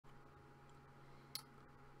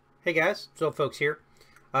Hey guys, so folks here.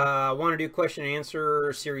 I want to do question and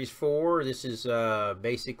answer series 4. This is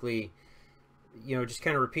basically, just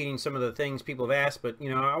kind of repeating some of the things people have asked, but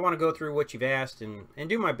I want to go through what you've asked and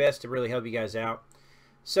do my best to really help you guys out.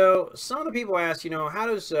 So some of the people ask, how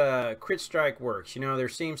does crit strike works? There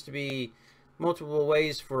seems to be multiple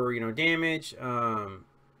ways for damage.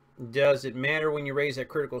 Does it matter when you raise that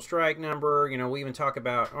critical strike number? We even talk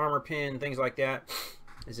about armor pin, things like that.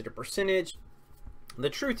 Is it a percentage? The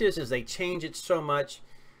truth is they change it so much,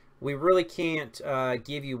 we really can't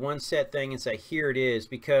give you one set thing and say, here it is,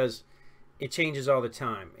 because it changes all the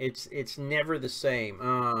time. It's never the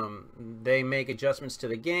same. They make adjustments to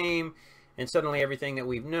the game, and suddenly everything that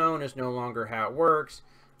we've known is no longer how it works.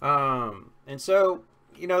 And so,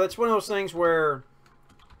 that's one of those things where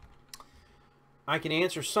I can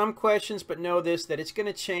answer some questions, but know this, that it's going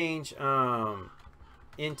to change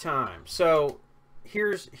in time. So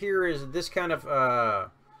here is this kind of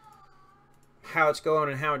how it's going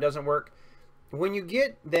and how it doesn't work. When you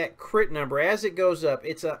get that crit number, as it goes up,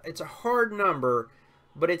 it's a hard number,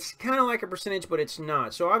 but it's kind of like a percentage, but it's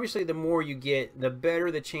not. So obviously the more you get, the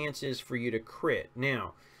better the chance is for you to crit.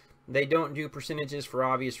 Now, they don't do percentages for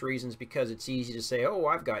obvious reasons, because it's easy to say, oh,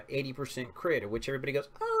 I've got 80% crit, at which everybody goes,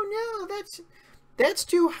 oh no, that's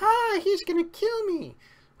too high, he's gonna kill me.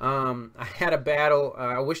 I had a battle.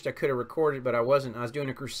 I wished I could have recorded, but I wasn't. I was doing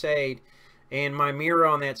a crusade, and my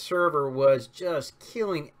Mira on that server was just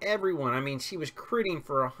killing everyone. I mean, she was critting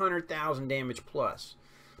for 100,000 damage plus.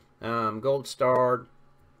 Gold starred,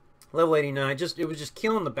 level 89. It was just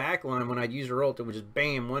killing the back line when I'd use her ult. It would just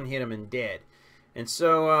bam, one hit him and dead. And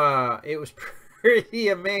so it was pretty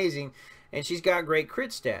amazing. And she's got great crit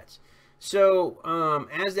stats. So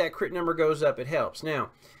as that crit number goes up, it helps. Now,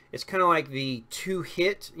 it's kind of like the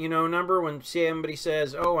 2-hit, number. When somebody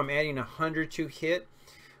says, oh, I'm adding 100 to hit,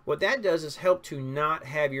 what that does is help to not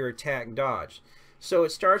have your attack dodge. So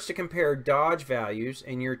it starts to compare dodge values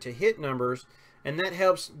and your to hit numbers, and that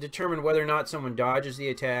helps determine whether or not someone dodges the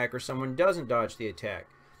attack or someone doesn't dodge the attack.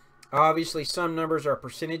 Obviously, some numbers are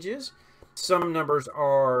percentages. Some numbers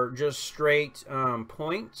are just straight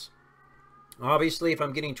points. Obviously, if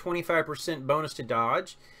I'm getting 25% bonus to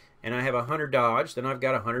dodge, and I have 100 dodge, then I've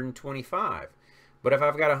got 125. But if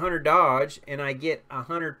I've got 100 dodge and I get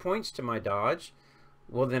 100 points to my dodge,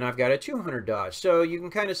 well, then I've got a 200 dodge. So you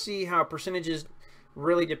can kind of see how percentages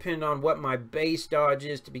really depend on what my base dodge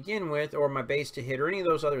is to begin with, or my base to hit, or any of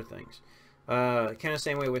those other things. Kind of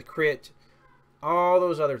same way with crit, all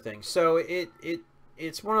those other things. So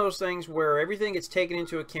it's one of those things where everything gets taken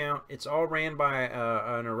into account. It's all ran by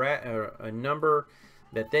a number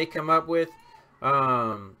that they come up with.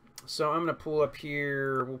 So I'm going to pull up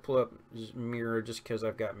here. We'll pull up Mira just because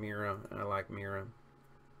I've got Mira. I like Mira.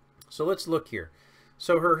 So let's look here.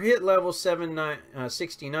 So her hit level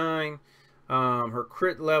 69. Her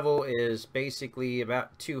crit level is basically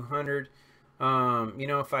about 200.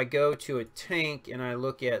 If I go to a tank and I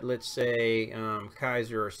look at, let's say,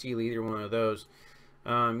 Kaiser or Sealy, either one of those,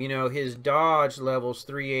 his dodge level's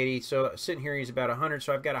 380. So sitting here, he's about 100.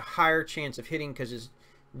 So I've got a higher chance of hitting because his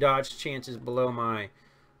dodge chance is below my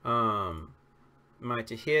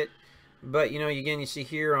to hit. But again, you see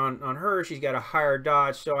here on her, she's got a higher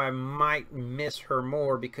dodge, so I might miss her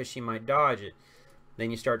more because she might dodge it. Then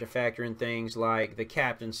you start to factor in things like the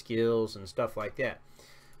captain skills and stuff like that.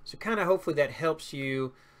 So kind of hopefully that helps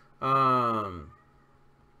you a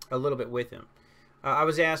little bit with him. I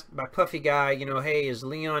was asked by Puffy Guy, hey, is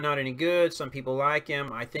Leon not any good? Some people like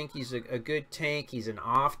him. I think he's a good tank. He's an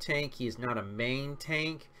off tank. He's not a main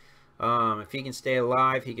tank. If he can stay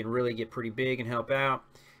alive, he can really get pretty big and help out.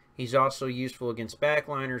 He's also useful against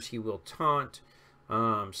backliners. He will taunt.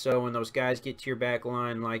 So when those guys get to your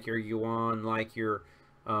backline, like your Yuan, like your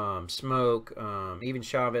Smoke, even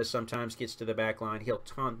Chavez sometimes gets to the backline, he'll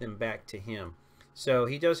taunt them back to him. So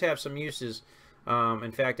he does have some uses.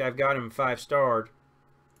 In fact, I've got him 5-starred.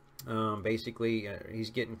 Basically, he's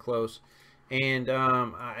getting close. And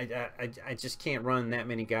I just can't run that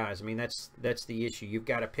many guys. I mean, that's the issue. You've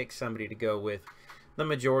got to pick somebody to go with. The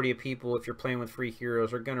majority of people, if you're playing with free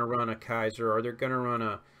heroes, are going to run a Kaiser, or they're going to run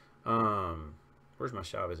a where's my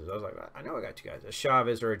Chavez? I was like, I know I got 2 guys, a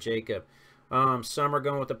Chavez or a Jacob. Some are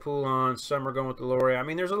going with the Poulon, some are going with the Lori. I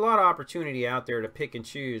mean, there's a lot of opportunity out there to pick and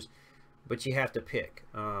choose, but you have to pick.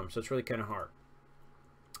 So it's really kind of hard.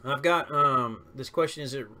 I've got this question: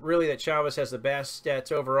 is it really that Chavez has the best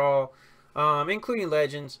stats overall? Including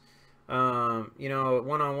legends.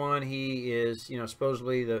 One-on-one, he is,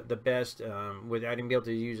 supposedly the best without even being able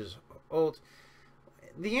to use his ult.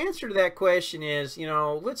 The answer to that question is,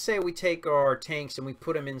 let's say we take our tanks and we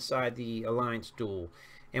put them inside the alliance duel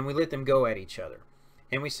and we let them go at each other.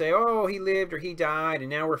 and we say, oh, he lived or he died, and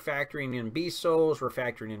now we're factoring in beast souls, we're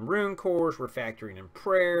factoring in rune cores, we're factoring in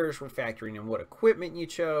prayers, we're factoring in what equipment you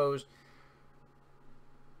chose.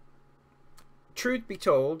 Truth be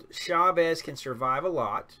told, Chavez can survive a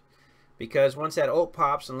lot, because once that ult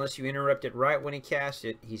pops, unless you interrupt it right when he casts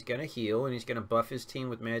it, he's going to heal, and he's going to buff his team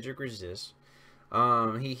with magic resist.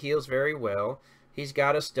 He heals very well. He's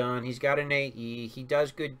got a stun. He's got an AE. He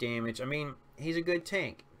does good damage. I mean, he's a good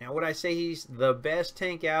tank. Now, would I say he's the best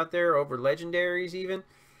tank out there over legendaries even?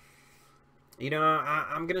 You know,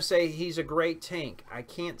 I'm going to say he's a great tank. I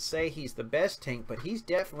can't say he's the best tank, but he's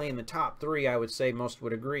definitely in the top 3, I would say most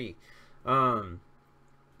would agree.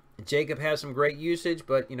 Jacob has some great usage,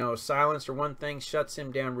 but, you know, silence or one thing shuts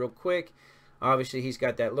him down real quick. Obviously, he's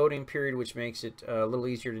got that loading period, which makes it a little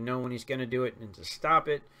easier to know when he's going to do it and to stop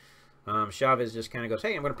it. Chavez just kind of goes,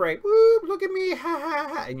 hey, I'm going to pray. Whoop, look at me. Ha, ha,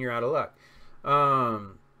 ha. And you're out of luck.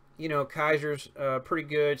 You know, Kaiser's pretty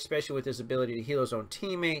good, especially with his ability to heal his own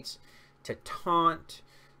teammates, to taunt,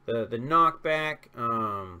 the knockback,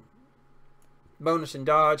 bonus and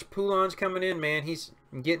dodge. Poulon's coming in, man. He's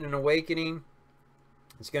getting an awakening.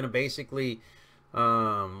 It's going to basically,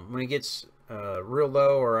 when he gets real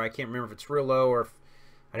low, or I can't remember if it's real low or if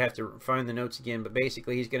I'd have to find the notes again, but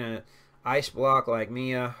basically he's going to ice block like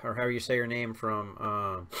Mia, or however you say her name,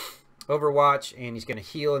 from Overwatch, and he's going to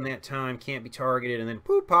heal in that time, can't be targeted, and then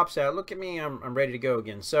poof, pops out. Look at me, I'm ready to go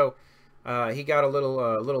again. So he got a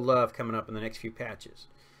little love coming up in the next few patches.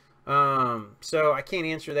 So I can't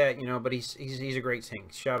answer that, you know, but he's a great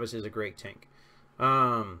tank. Chavez is a great tank.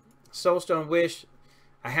 Soulstone Wish,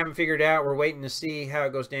 I haven't figured out. We're waiting to see how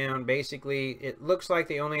it goes down. Basically, it looks like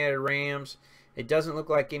they only added Rams. It doesn't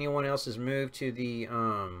look like anyone else has moved to the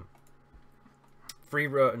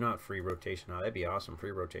not free rotation. Oh, that'd be awesome,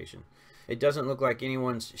 free rotation. It doesn't look like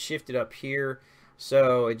anyone's shifted up here,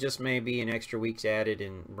 so it just may be an extra week's added,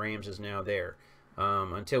 and Rams is now there.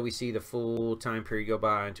 Until we see the full time period go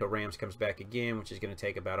by, until Rams comes back again, which is going to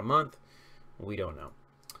take about a month. We don't know.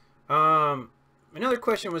 Another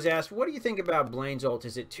question was asked, what do you think about Blaine's ult?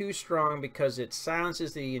 Is it too strong because it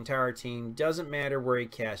silences the entire team? Doesn't matter where he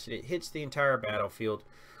casts it. It hits the entire battlefield.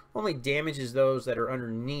 Only damages those that are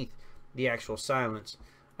underneath the actual silence.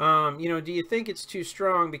 You know, do you think it's too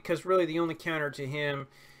strong? Because really the only counter to him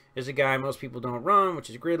is a guy most people don't run, which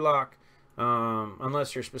is Gridlock,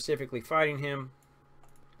 unless you're specifically fighting him.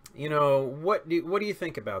 You know, what do you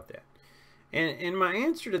think about that? And my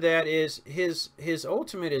answer to that is his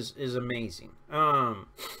ultimate is amazing.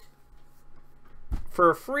 For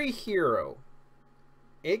a free hero,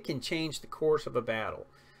 it can change the course of a battle.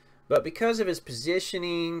 But because of his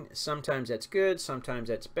positioning, sometimes that's good, sometimes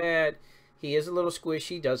that's bad. He is a little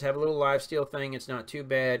squishy, does have a little lifesteal thing. It's not too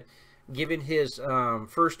bad. Given his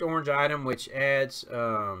first orange item, which adds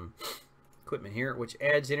equipment here, which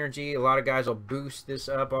adds energy, a lot of guys will boost this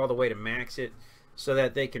up all the way to max it, so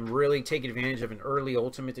that they can really take advantage of an early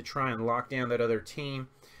ultimate to try and lock down that other team.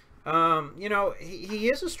 You know, he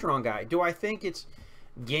is a strong guy. Do I think it's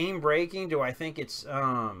game breaking? Do I think it's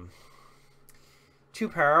too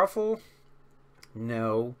powerful?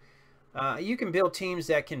 No. You can build teams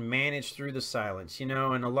that can manage through the silence, you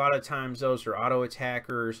know, and a lot of times those are auto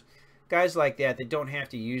attackers, guys like that don't have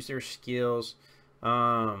to use their skills,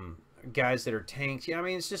 guys that are tanks. Yeah, I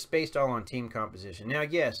mean, it's just based all on team composition. Now,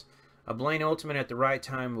 yes, a Blaine ultimate at the right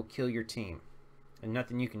time will kill your team, and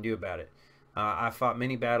nothing you can do about it. I've fought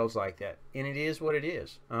many battles like that, and it is what it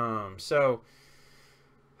is. So,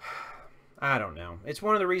 I don't know. It's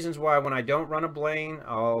one of the reasons why when I don't run a Blaine,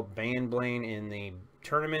 I'll ban Blaine in the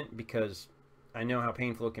tournament, because I know how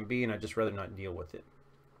painful it can be, and I'd just rather not deal with it.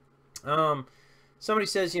 Somebody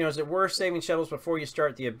says, you know, is it worth saving shovels before you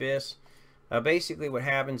start the Abyss? Basically what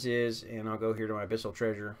happens is, and I'll go here to my Abyssal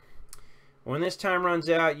Treasure. When this time runs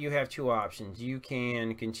out, you have two options. You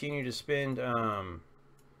can continue to spend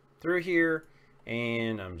through here,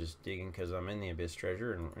 and I'm just digging because I'm in the Abyss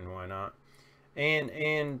Treasure, and why not? And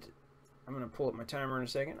I'm going to pull up my timer in a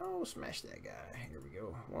second. Oh, smash that guy. Here we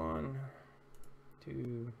go. 1,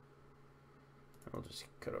 2. I'll just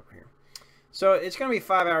cut over here. So it's going to be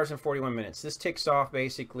 5 hours and 41 minutes. This ticks off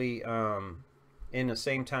basically in the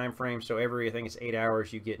same time frame. So every, I think it's 8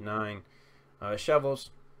 hours, you get 9 shovels.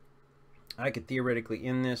 I could theoretically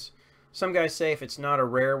end this. Some guys say if it's not a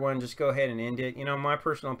rare one, just go ahead and end it. You know, my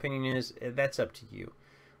personal opinion is that's up to you.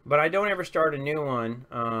 But I don't ever start a new one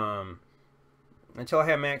until I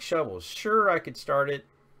have max shovels. Sure, I could start it,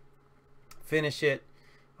 finish it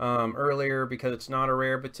earlier because it's not a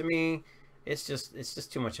rare, but to me, it's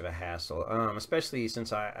just too much of a hassle. Especially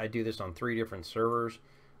since I do this on 3 different servers.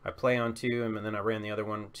 I play on two, and then I ran the other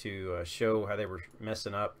one to show how they were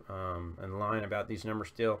messing up and lying about these numbers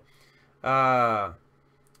still.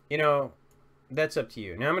 You know, that's up to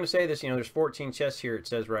you. Now I'm going to say this, you know, there's 14 chests here, it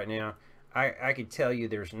says right now. I could tell you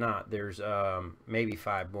there's not. There's maybe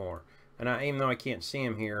 5 more. And even though I can't see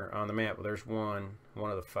them here on the map, well, there's one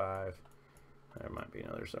of the 5. There might be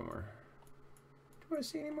another somewhere. Do I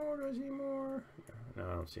see any more? Do I see any more? No,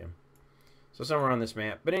 I don't see them. So somewhere on this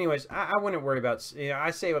map. But anyways, I wouldn't worry about, you know,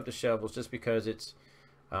 I save up the shovels just because it's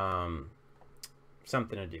something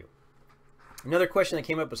to do. Another question that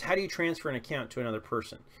came up was, how do you transfer an account to another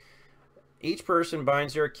person? Each person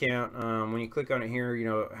binds their account. When you click on it here, you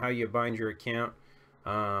know, how you bind your account.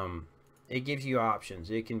 It gives you options.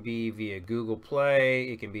 It can be via Google Play.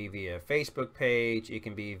 It can be via Facebook page. It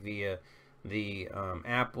can be via the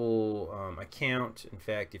Apple account. In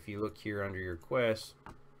fact, if you look here under your requests,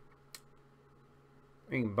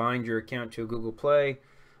 you can bind your account to a Google Play.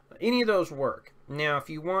 Any of those work. Now, if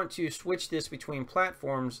you want to switch this between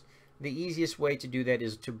platforms, the easiest way to do that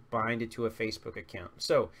is to bind it to a Facebook account.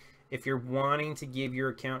 So, if you're wanting to give your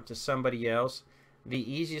account to somebody else,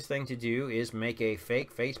 the easiest thing to do is make a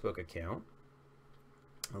fake Facebook account,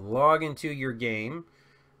 log into your game,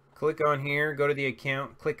 click on here, go to the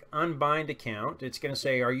account, click unbind account. It's going to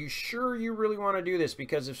say, are you sure you really want to do this?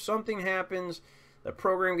 Because if something happens, the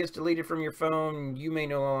program gets deleted from your phone, you may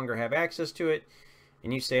no longer have access to it,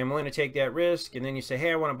 and you say, I'm willing to take that risk, and then you say,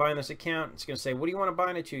 hey, I want to bind this account. It's going to say, what do you want to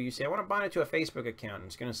bind it to? You say, I want to bind it to a Facebook account. And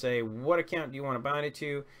it's going to say, what account do you want to bind it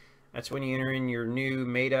to? That's when you enter in your new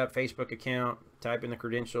made-up Facebook account, type in the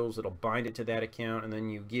credentials, it'll bind it to that account, and then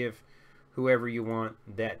you give whoever you want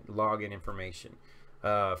that login information.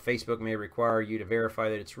 Facebook may require you to verify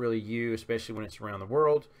that it's really you, especially when it's around the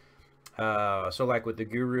world. So like with the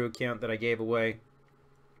Guru account that I gave away,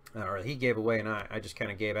 or he gave away and I just kind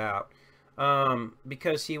of gave out,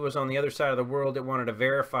 because he was on the other side of the world, it wanted to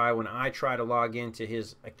verify when I try to log into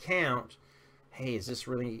his account, hey, is this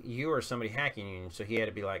really you or somebody hacking you? So he had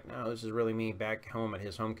to be like, no, this is really me back home at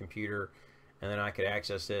his home computer, and then I could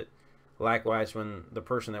access it. Likewise, when the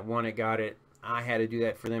person that won it got it, I had to do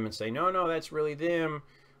that for them and say, no, that's really them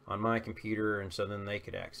on my computer, and so then they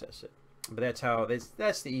could access it. But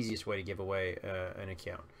that's the easiest way to give away an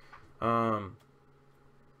account.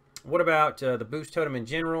 What about the boost totem in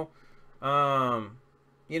general?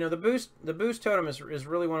 You know, the boost totem is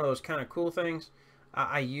really one of those kind of cool things.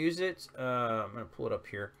 I use it. I'm going to pull it up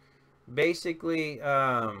here. Basically,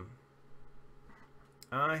 I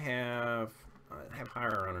have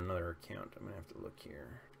higher on another account. I'm going to have to look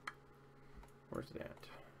here. Where's that?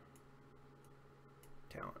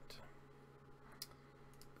 Talent.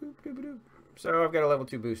 Boop, boop, boop. So I've got a level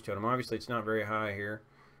 2 boost totem. Obviously, it's not very high here.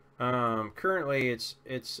 Currently, it's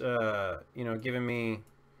you know, giving me.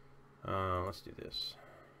 Let's do this.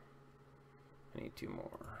 I need 2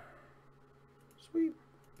 more. Sweep,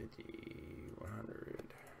 50, 100.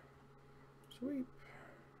 Sweep.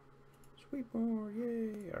 Sweep more,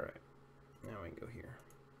 yay. All right, now we can go here.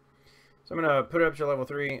 So I'm gonna put it up to level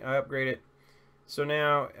 3. I upgrade it. So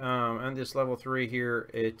now on this level 3 here,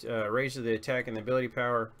 it raises the attack and the ability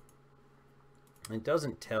power. It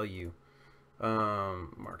doesn't tell you.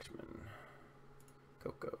 Marksman,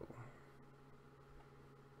 Coco,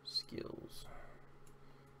 skills,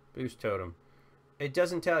 boost totem. It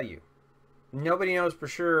doesn't tell you. Nobody knows for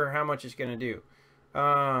sure how much it's going to do.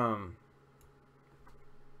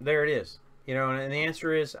 There it is. You know, and the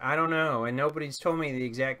answer is, I don't know. And nobody's told me the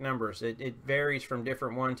exact numbers. It varies from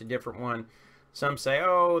different one to different one. Some say,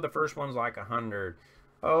 oh, the first one's like 100.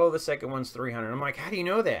 Oh, the second one's 300. I'm like, how do you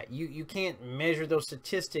know that? You can't measure those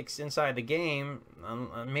statistics inside the game.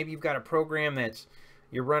 Maybe you've got a program that's,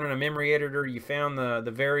 you're running a memory editor. You found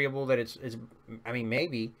the variable that it's I mean,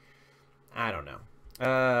 maybe. I don't know.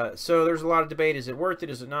 So there's a lot of debate. Is it worth it?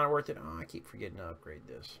 Is it not worth it? Oh, I keep forgetting to upgrade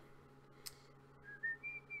this.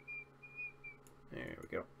 There we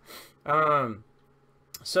go.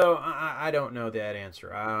 So I don't know that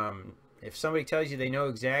answer. If somebody tells you they know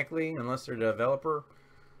exactly, unless they're a developer,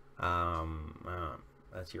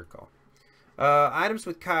 that's your call. Items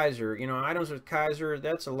with Kaiser. You know, items with Kaiser,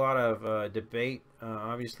 that's a lot of debate.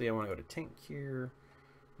 Obviously, I want to go to tank here.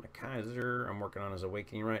 My Kaiser, I'm working on his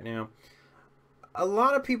awakening right now. A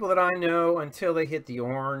lot of people that I know, until they hit the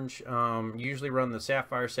orange, usually run the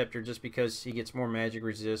Sapphire Scepter just because he gets more magic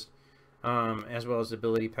resist, as well as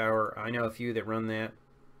ability power. I know a few that run that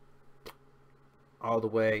all the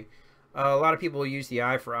way. A lot of people use the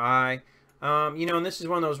Eye for Eye. You know, and this is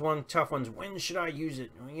one of those tough ones. When should I use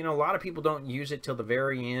it? You know, a lot of people don't use it till the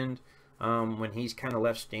very end, when he's kind of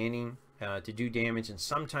left standing to do damage. And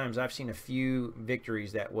sometimes I've seen a few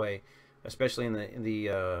victories that way. especially in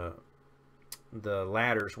the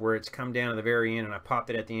ladders where it's come down to the very end and I popped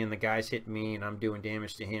it at the end. The guy's hitting me and I'm doing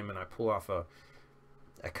damage to him and I pull off a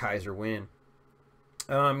Kaiser win.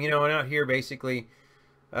 You know, and out here basically,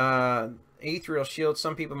 Ethereal Shield.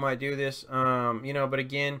 Some people might do this, you know, but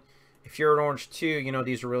again, if you're an orange 2, you know,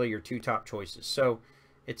 these are really your 2 top choices. So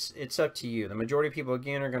it's up to you. The majority of people,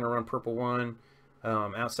 again, are going to run purple 1.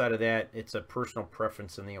 Outside of that, it's a personal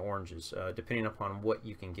preference in the oranges, depending upon what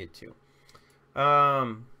you can get to.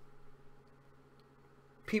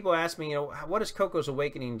 People ask me, you know, what does Coco's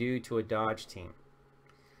Awakening do to a dodge team?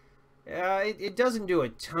 It doesn't do a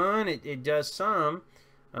ton. It does some.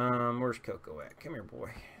 Where's Coco at? Come here,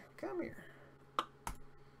 boy. Come here.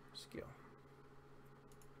 Skill.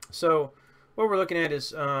 So what we're looking at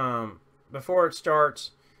is before it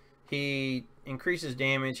starts, he increases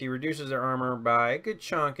damage. He reduces their armor by a good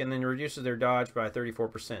chunk and then reduces their dodge by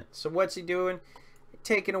 34%. So what's he doing?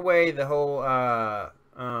 Taking away the whole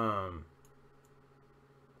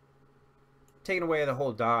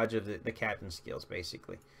dodge of the captain skills,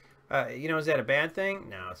 basically. You know, is that a bad thing?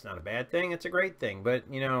 No, it's not a bad thing. It's a great thing. But,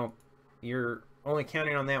 you know, you're only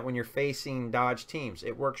counting on that when you're facing dodge teams.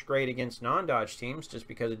 It works great against non-dodge teams just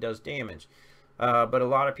because it does damage. But a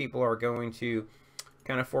lot of people are going to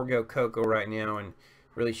kind of forego Coco right now and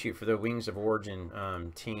really shoot for the Wings of Origin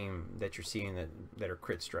team that you're seeing that are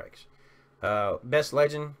crit strikes. Best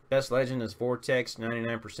legend is Vortex.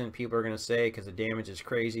 99% people are going to say, because the damage is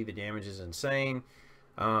crazy, the damage is insane.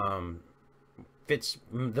 Fits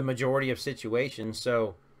the majority of situations,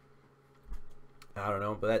 so I don't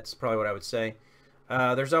know, but that's probably what I would say.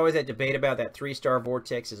 There's always that debate about that 3-star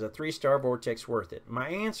Vortex. Is a 3-star Vortex worth it? My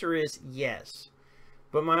answer is yes.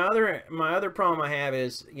 But my other problem I have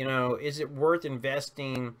is, you know, is it worth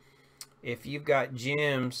investing if you've got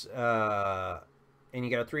gems and you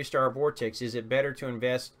got a 3-star Vortex? Is it better to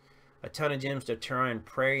invest a ton of gems to try and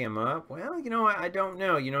pray him up? Well, you know, I don't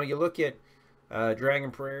know. You know, you look at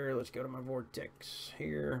Dragon Prayer. Let's go to my Vortex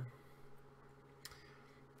here.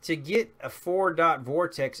 To get a 4-dot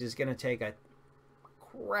Vortex is going to take a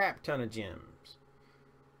crap ton of gems.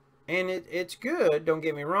 And it's good, don't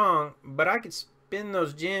get me wrong, but I could spend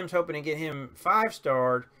those gems hoping to get him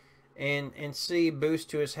 5-starred and see boost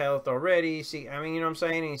to his health already. See, I mean, you know what I'm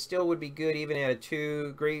saying? And he still would be good even at a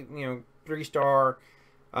 2, great, you know, 3-star.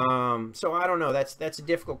 So I don't know. That's a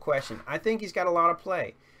difficult question. I think he's got a lot of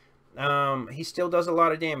play. He still does a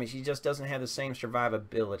lot of damage. He just doesn't have the same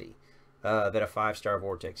survivability that a 5-star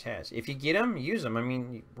Vortex has. If you get him, use him. I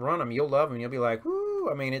mean, run him. You'll love him. You'll be like, woo.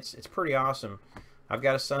 I mean, it's pretty awesome. I've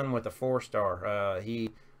got a son with a 4-star. He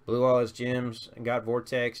blew all his gems and got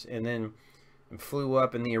Vortex, and then flew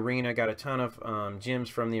up in the arena. Got a ton of gems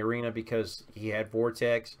from the arena because he had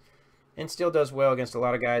Vortex, and still does well against a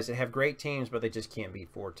lot of guys that have great teams, but they just can't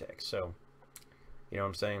beat Vortex. So, you know what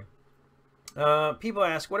I'm saying? People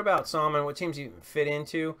ask, what about Salmon? What teams you fit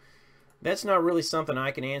into? That's not really something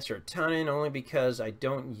I can answer a ton in, only because I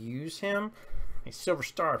don't use him. He's Silver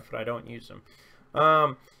Star, but I don't use him.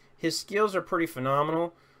 His skills are pretty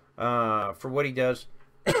phenomenal for what he does.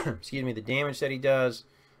 Excuse me, the damage that he does.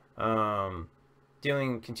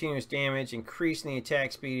 Dealing continuous damage, increasing the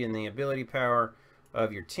attack speed and the ability power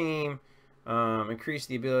of your team. Increase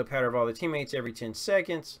the ability power of all the teammates every 10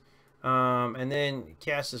 seconds. And then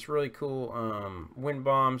cast this really cool wind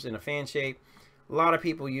bombs in a fan shape. A lot of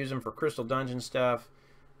people use them for Crystal Dungeon stuff.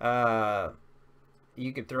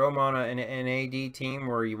 You could throw them on an AD team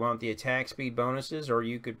where you want the attack speed bonuses, or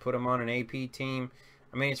you could put them on an AP team.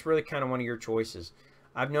 I mean, it's really kind of one of your choices.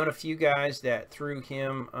 I've known a few guys that threw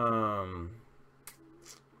him,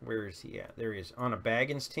 where is he at? There he is, on a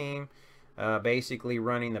Baggins team, basically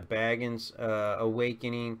running the Baggins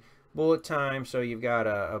Awakening bullet time. So you've got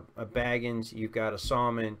a Baggins, you've got a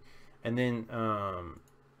Salmon, and then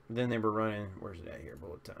they were running, where's it at here,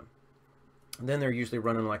 bullet time. And then they're usually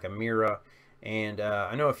running like a Mira, and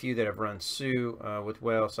I know a few that have run Sue with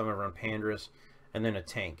well, some have run Pandras, and then a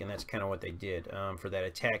tank, and that's kind of what they did for that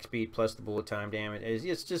attack speed plus the bullet time damage.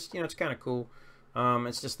 It's just, you know, it's kind of cool.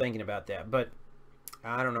 It's just thinking about that, but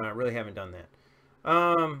I don't know, I really haven't done that.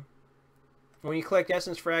 When you collect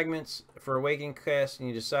essence fragments for Awakening quest and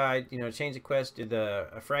you decide, you know, to change the quest, did the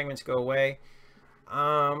fragments go away?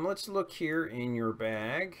 Let's look here in your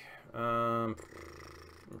bag.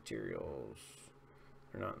 Materials,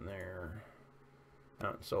 they're not in there.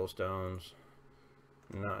 Not in soul stones.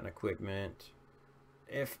 Not in equipment.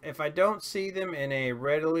 If I don't see them in a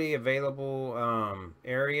readily available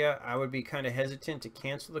area, I would be kind of hesitant to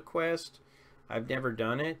cancel the quest. I've never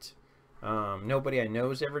done it. Nobody I know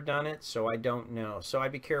has ever done it, so I don't know. So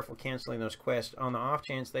I'd be careful canceling those quests on the off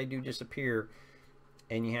chance they do disappear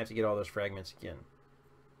and you have to get all those fragments again.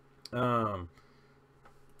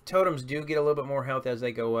 Totems do get a little bit more health as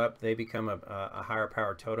they go up. They become a higher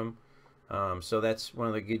power totem. So that's one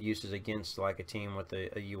of the good uses against like a team with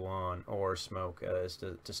a Yuan or Smoke, is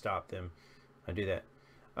to stop them. I do that.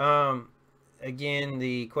 Again,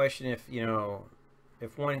 the question, if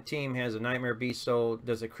if one team has a Nightmare Beast Soul,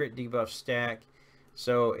 does a crit debuff stack?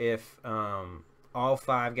 So if all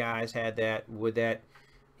 5 guys had that, would that,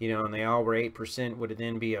 and they all were 8%, would it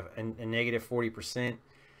then be a negative 40%?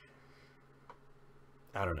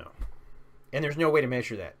 I don't know. And there's no way to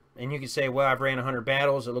measure that. And you could say, well, I've ran 100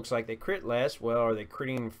 battles. It looks like they crit less. Well, are they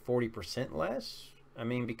critting 40% less? I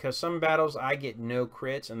mean, because some battles I get no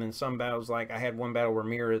crits, and then some battles, like I had one battle where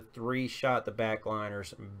Mira 3-shot the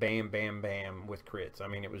backliners, bam, bam, bam, with crits. I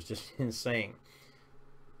mean, it was just insane.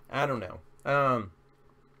 I don't know.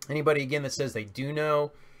 Anybody, again, that says they do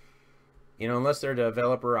know, unless they're a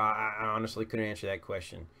developer, I honestly couldn't answer that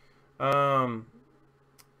question. That's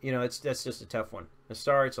just a tough one.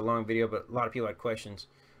 Sorry, it's a long video, but a lot of people had questions.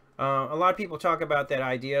 A lot of people talk about that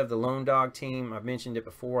idea of the Lone Dog team. I've mentioned it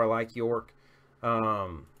before. I like York.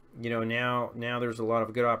 Now there's a lot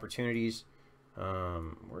of good opportunities. Where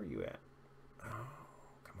are you at? Oh,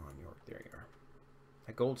 come on, York. There you are.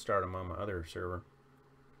 I gold starred him on my other server.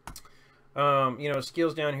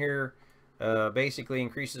 Skills down here basically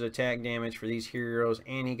increases attack damage for these heroes,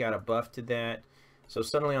 and he got a buff to that. So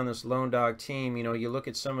suddenly on this Lone Dog team, you look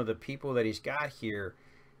at some of the people that he's got here,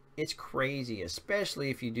 it's crazy, especially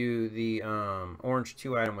if you do the orange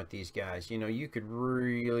 2 item with these guys. You could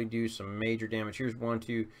really do some major damage. Here's 1,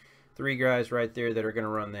 2, 3 guys right there that are going to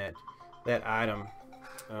run that item.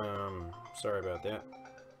 Sorry about that.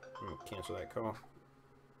 I'm going to cancel that call.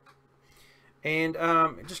 And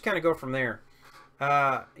just kind of go from there.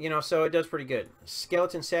 So it does pretty good.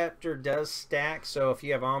 Skeleton Scepter does stack, so if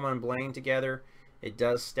you have Alma and Blaine together, it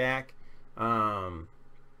does stack. So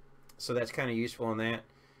that's kind of useful in that.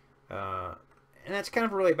 And that's kind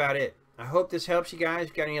of really about it. I hope this helps you guys. If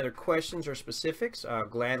you've got any other questions or specifics, I'll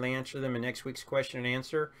gladly answer them in next week's question and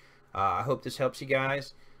answer. I hope this helps you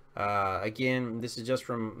guys. Again, this is just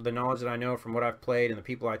from the knowledge that I know from what I've played and the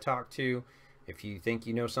people I talk to. If you think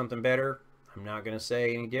you know something better, I'm not going to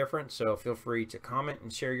say any different, so feel free to comment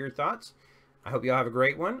and share your thoughts. I hope you all have a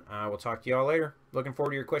great one. I will talk to you all later. Looking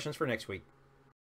forward to your questions for next week.